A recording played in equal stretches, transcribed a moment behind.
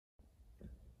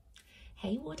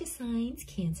Hey water signs,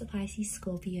 Cancer, Pisces,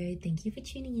 Scorpio, thank you for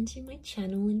tuning into my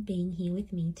channel and being here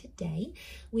with me today.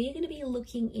 We are going to be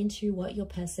looking into what your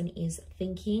person is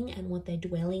thinking and what they're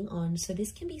dwelling on. So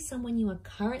this can be someone you are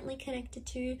currently connected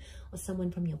to or someone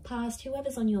from your past,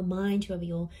 whoever's on your mind, whoever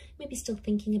you're maybe still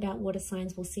thinking about. Water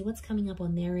signs, we'll see what's coming up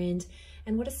on their end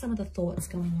and what are some of the thoughts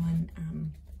going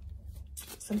on.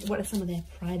 What are some of their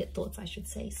private thoughts, I should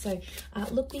say. So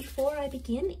look, before I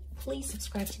begin, please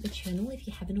subscribe to the channel if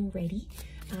you haven't already,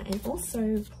 and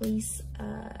also please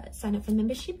sign up for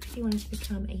membership if you want to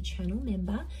become a channel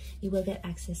member. You will get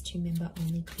access to member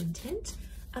only content.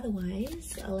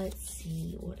 Otherwise, let's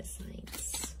see, water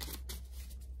signs,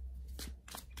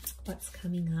 what's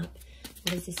coming up.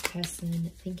 What is this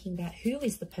person thinking about? Who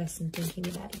is the person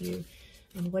thinking about you,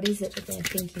 and what is it that they're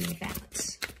thinking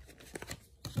about?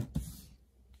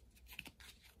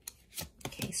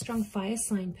 Strong fire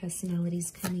sign personalities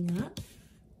coming up.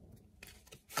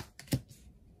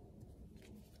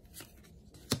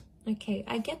 Okay,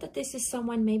 I get that this is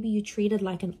someone maybe you treated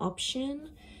like an option.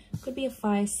 Could be a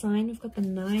fire sign. We've got the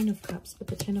 9 of Cups, but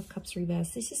the 10 of Cups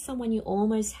reversed. This is someone you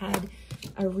almost had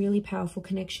a really powerful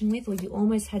connection with, or you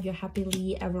almost had your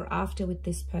happily ever after with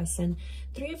this person.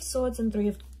 3 of Swords and 3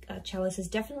 of Chalices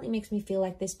definitely makes me feel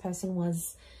like this person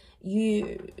was,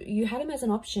 you had him as an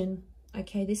option.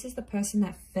 Okay, this is the person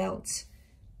that felt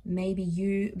maybe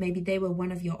they were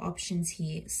one of your options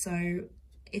here. So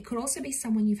it could also be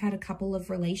someone you've had a couple of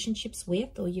relationships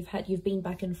with, or you've been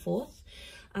back and forth.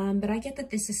 But I get that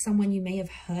this is someone you may have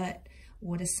hurt,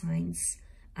 water signs.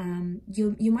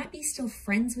 You might be still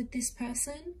friends with this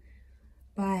person,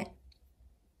 but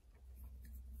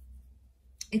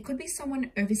it could be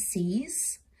someone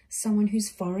overseas, someone who's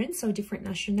foreign, so a different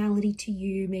nationality to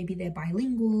you. Maybe they're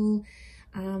bilingual.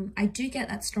 I do get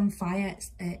that strong fire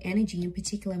energy. In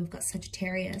particular, we've got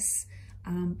Sagittarius,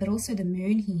 but also the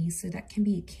moon here. So that can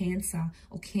be a Cancer,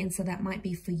 or Cancer that might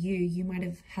be for you. You might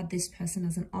have had this person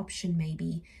as an option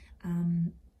maybe.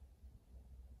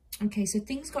 Okay, so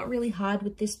things got really hard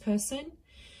with this person.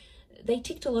 They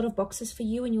ticked a lot of boxes for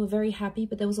you and you were very happy,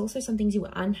 but there was also some things you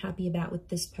were unhappy about with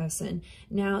this person.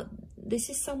 Now, this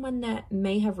is someone that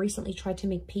may have recently tried to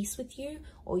make peace with you,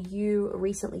 or you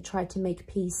recently tried to make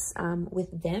peace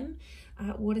with them,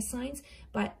 water signs.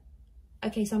 But,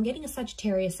 okay, so I'm getting a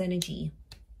Sagittarius energy.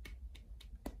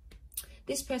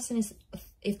 This person is,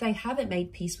 if they haven't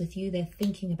made peace with you, they're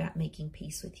thinking about making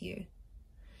peace with you.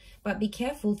 But be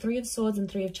careful, 3 of Swords and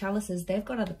 3 of Chalices, they've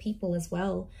got other people as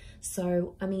well.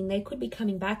 So, I mean, they could be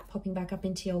coming back, popping back up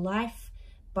into your life,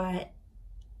 but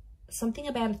something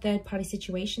about a third-party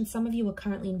situation. Some of you are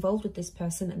currently involved with this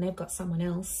person and they've got someone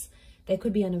else. They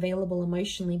could be unavailable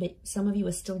emotionally, but some of you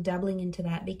are still dabbling into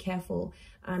that. Be careful,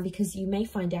 because you may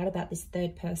find out about this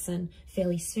third person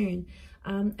fairly soon.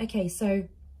 Okay, so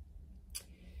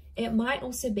it might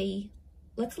also be,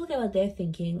 let's look at what they're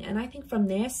thinking. And I think from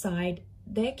their side,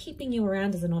 they're keeping you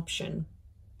around as an option.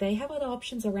 They have other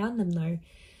options around them though.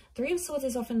 3 of Swords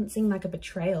is often seen like a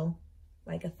betrayal,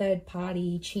 like a third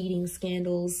party, cheating,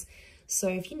 scandals. So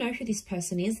if you know who this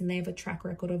person is and they have a track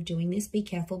record of doing this, be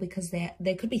careful, because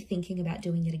they could be thinking about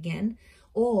doing it again.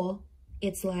 Or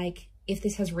it's like, if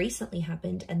this has recently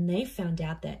happened and they found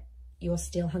out that you're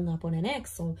still hung up on an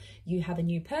ex, or you have a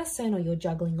new person, or you're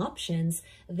juggling options,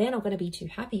 they're not going to be too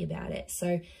happy about it.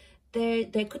 So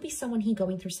there could be someone here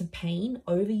going through some pain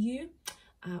over you,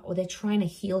 or they're trying to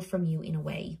heal from you in a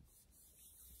way.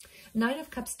 9 of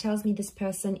Cups tells me this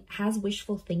person has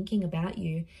wishful thinking about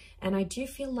you, and I do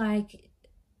feel like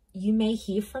you may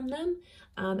hear from them,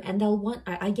 and they'll want,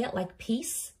 I get like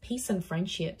peace and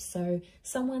friendship. So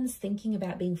someone's thinking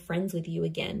about being friends with you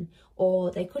again,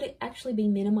 or they could actually be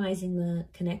minimizing the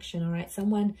connection. All right,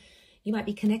 someone you might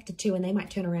be connected to, and they might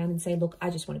turn around and say, look,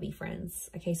 I just want to be friends.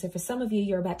 Okay, so for some of you,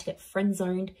 you're about to get friend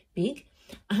zoned big.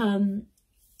 And,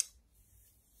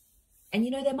 you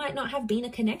know, there might not have been a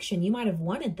connection. You might have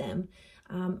wanted them.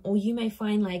 Or you may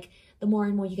find like the more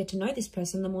and more you get to know this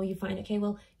person, the more you find, okay,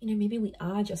 well, you know, maybe we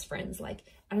are just friends. Like,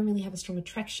 I don't really have a strong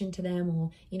attraction to them,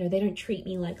 or, you know, they don't treat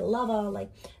me like a lover.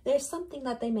 Like, there's something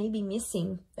that they may be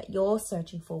missing that you're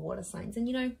searching for, water signs. And,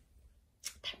 you know,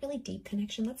 that really deep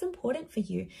connection, that's important for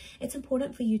you. It's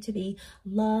important for you to be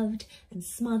loved and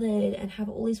smothered and have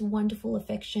all this wonderful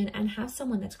affection and have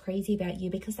someone that's crazy about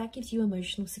you, because that gives you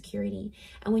emotional security.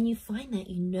 And when you find that,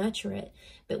 you nurture it.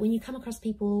 But when you come across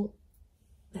people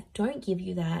that don't give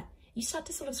you that, you start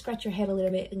to sort of scratch your head a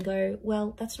little bit and go,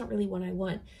 well, that's not really what I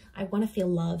want. I want to feel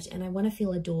loved, and I want to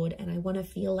feel adored, and I want to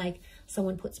feel like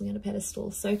someone puts me on a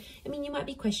pedestal. So, I mean, you might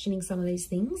be questioning some of these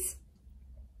things.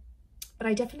 But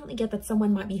I definitely get that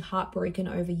someone might be heartbroken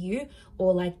over you,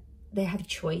 or like they have a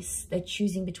choice. They're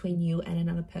choosing between you and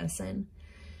another person.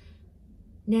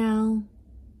 Now,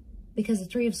 because the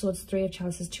Three of Swords, Three of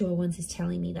Chalices, Two of Wands is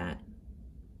telling me that.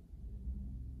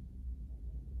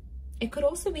 It could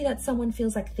also be that someone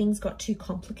feels like things got too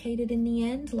complicated in the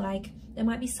end. Like there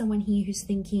might be someone here who's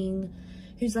thinking,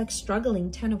 who's like struggling.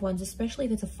 10 of Wands, especially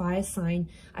if it's a fire sign.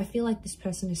 I feel like this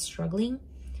person is struggling.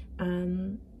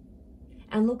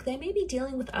 And look, they may be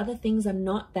dealing with other things that are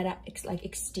not that are like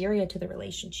exterior to the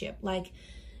relationship. Like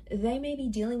they may be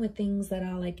dealing with things that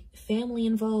are like family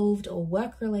involved or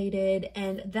work related,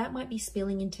 and that might be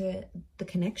spilling into the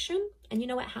connection. And you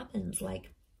know what happens?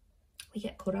 Like we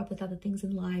get caught up with other things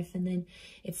in life and then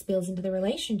it spills into the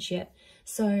relationship.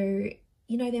 So,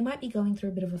 you know, they might be going through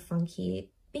a bit of a funk here.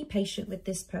 Be patient with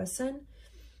this person.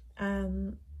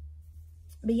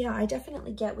 But yeah, I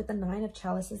definitely get with the Nine of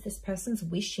Chalices, this person's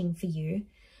wishing for you.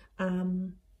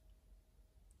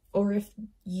 Or if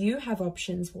you have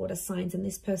options, water signs, and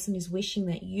this person is wishing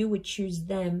that you would choose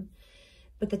them.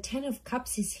 But the 10 of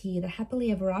Cups is here, the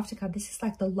happily ever after card. This is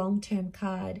like the long-term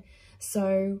card.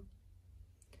 So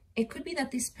it could be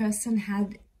that this person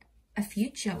had a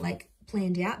future like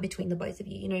planned out between the both of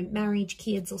you, you know, marriage,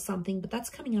 kids or something, but that's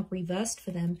coming up reversed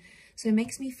for them. So it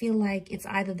makes me feel like it's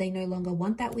either they no longer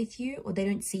want that with you or they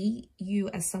don't see you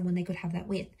as someone they could have that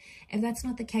with. If that's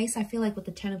not the case, I feel like with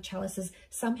the 10 of Chalices,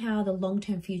 somehow the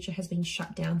long-term future has been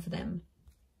shut down for them.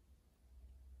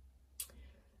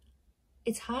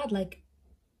 It's hard, like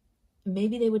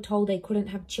maybe they were told they couldn't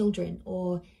have children,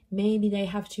 or maybe they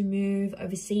have to move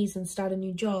overseas and start a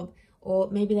new job,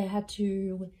 or maybe they had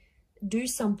to do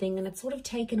something and it's sort of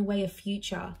taken away a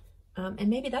future. And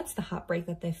maybe that's the heartbreak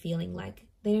that they're feeling. Like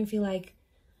they don't feel like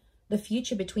the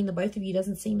future between the both of you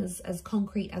doesn't seem as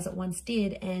concrete as it once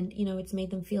did. And, you know, it's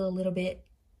made them feel a little bit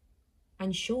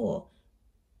unsure.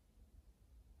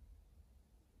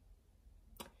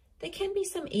 There can be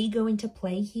some ego into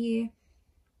play here.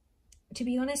 To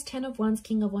be honest, 10 of Wands,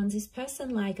 King of Wands, this person,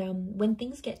 like, when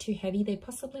things get too heavy, they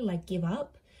possibly, like, give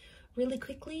up really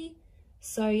quickly.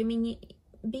 So, I mean,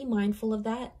 be mindful of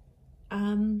that.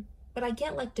 But I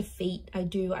get, like, defeat. I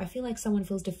do. I feel like someone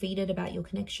feels defeated about your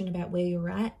connection, about where you're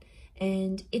at,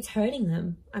 and it's hurting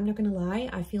them. I'm not going to lie.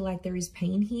 I feel like there is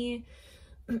pain here.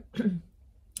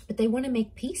 But they want to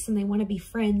make peace and they want to be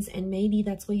friends, and maybe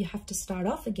that's where you have to start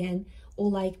off again, or,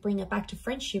 like, bring it back to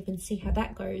friendship and see how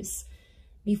that goes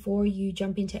before you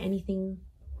jump into anything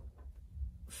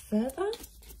further.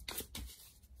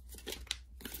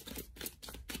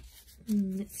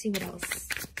 Let's see what else.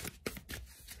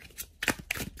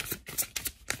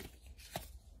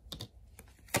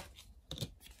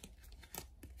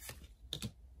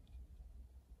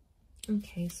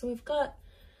 Okay, so we've got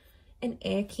an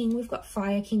air king, we've got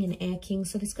fire king and air king.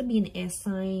 So this could be an air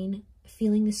sign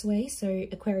feeling this way. So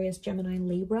Aquarius, Gemini, and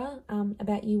Libra,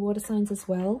 about you water signs as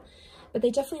well. But they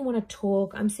definitely want to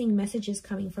talk. I'm seeing messages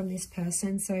coming from this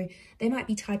person. So they might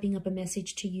be typing up a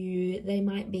message to you. They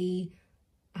might be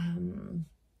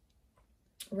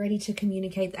ready to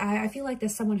communicate. I feel like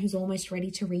there's someone who's almost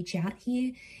ready to reach out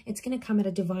here. It's going to come at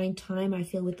a divine time, I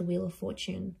feel, with the Wheel of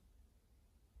Fortune.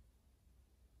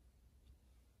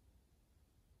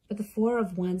 But the Four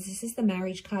of Wands, this is the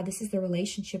marriage card. This is the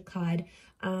relationship card.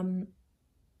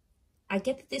 I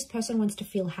get that this person wants to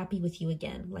feel happy with you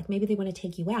again. Like maybe they want to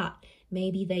take you out.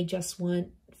 Maybe they just want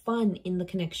fun in the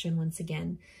connection once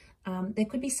again. There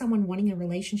could be someone wanting a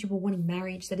relationship or wanting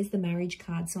marriage. That is the marriage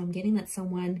card. So I'm getting that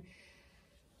someone,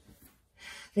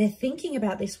 they're thinking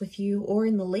about this with you, or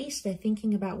in the least, they're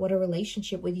thinking about what a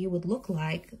relationship with you would look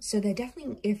like. So they're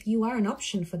definitely, if you are an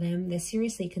option for them, they're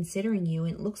seriously considering you,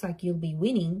 and it looks like you'll be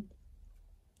winning.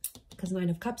 Because Nine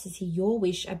of Cups is here, your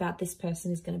wish about this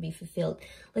person is going to be fulfilled.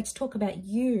 Let's talk about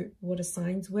you, water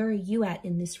signs. Where are you at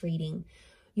in this reading?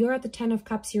 You're at the 10 of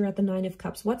Cups, you're at the 9 of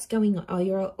Cups. What's going on? Oh,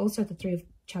 you're also at the 3 of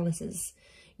Chalices.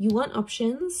 You want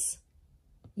options.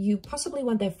 You possibly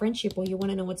want their friendship, or you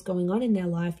want to know what's going on in their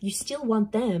life. You still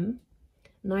want them.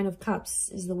 9 of Cups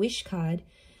is the wish card.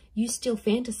 You still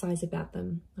fantasize about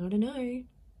them. I don't know.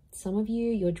 Some of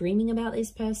you, you're dreaming about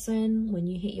this person. When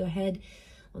you hit your head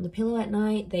on the pillow at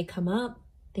night, they come up,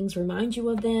 things remind you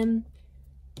of them,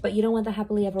 but you don't want the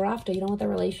happily ever after. You don't want the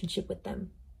relationship with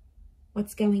them.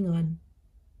 What's going on?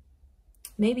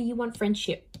 Maybe you want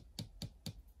friendship.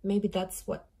 Maybe that's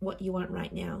what you want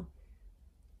right now.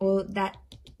 Or that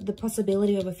the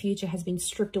possibility of a future has been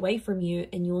stripped away from you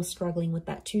and you're struggling with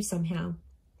that too somehow.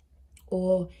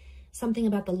 Or something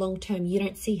about the long term. You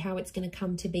don't see how it's going to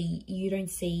come to be. You don't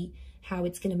see how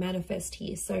it's going to manifest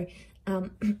here. So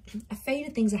a fate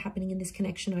of things are happening in this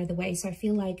connection either way. So I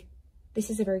feel like this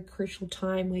is a very crucial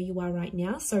time where you are right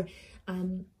now. So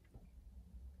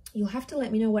You'll have to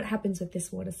let me know what happens with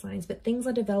this water signs, but things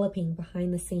are developing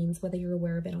behind the scenes, whether you're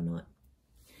aware of it or not.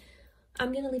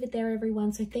 I'm going to leave it there,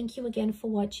 everyone. So thank you again for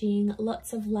watching.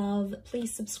 Lots of love.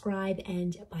 Please subscribe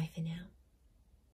and bye for now.